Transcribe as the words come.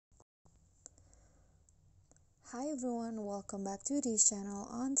Hi everyone, welcome back to this channel.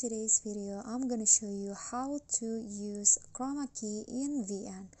 On today's video, I'm gonna show you how to use Chroma Key in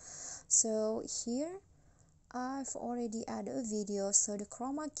VN. So here, I've already added a video. So the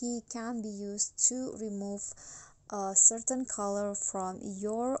Chroma Key can be used to remove a certain color from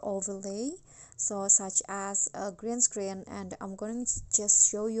your overlay, so such as a green screen, and I'm going to just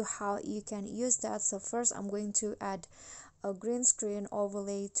show you how you can use that. So first, I'm going to add a green screen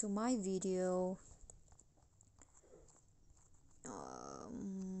overlay to my video.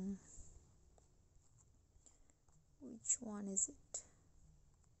 Which one is it?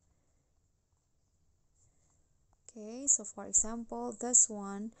 Okay, so for example, this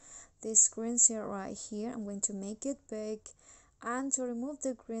green screen right here, I'm going to make it big. And to remove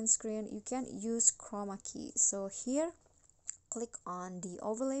the green screen, you can use Chroma Key. So here, click on the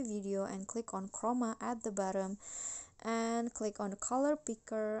overlay video and click on Chroma at the bottom, and click on the color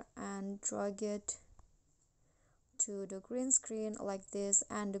picker and drag it to the green screen like this,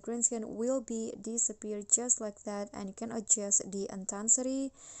 and the green screen will be disappear just like that. And you can adjust the intensity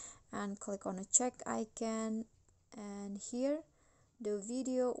and click on a check icon, and here the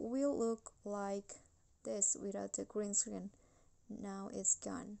video will look like this without the green screen. Now it's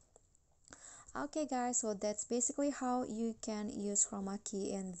gone. Okay guys, so that's basically how you can use Chroma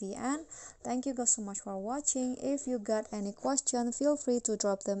Key in VN. Thank you guys so much for watching. If you got any question, feel free to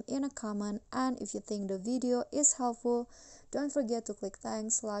drop them in a comment, and if you think the video is helpful, don't forget to click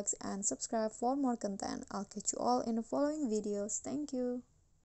thanks, likes and subscribe for more content. I'll catch you all in the following videos. Thank you.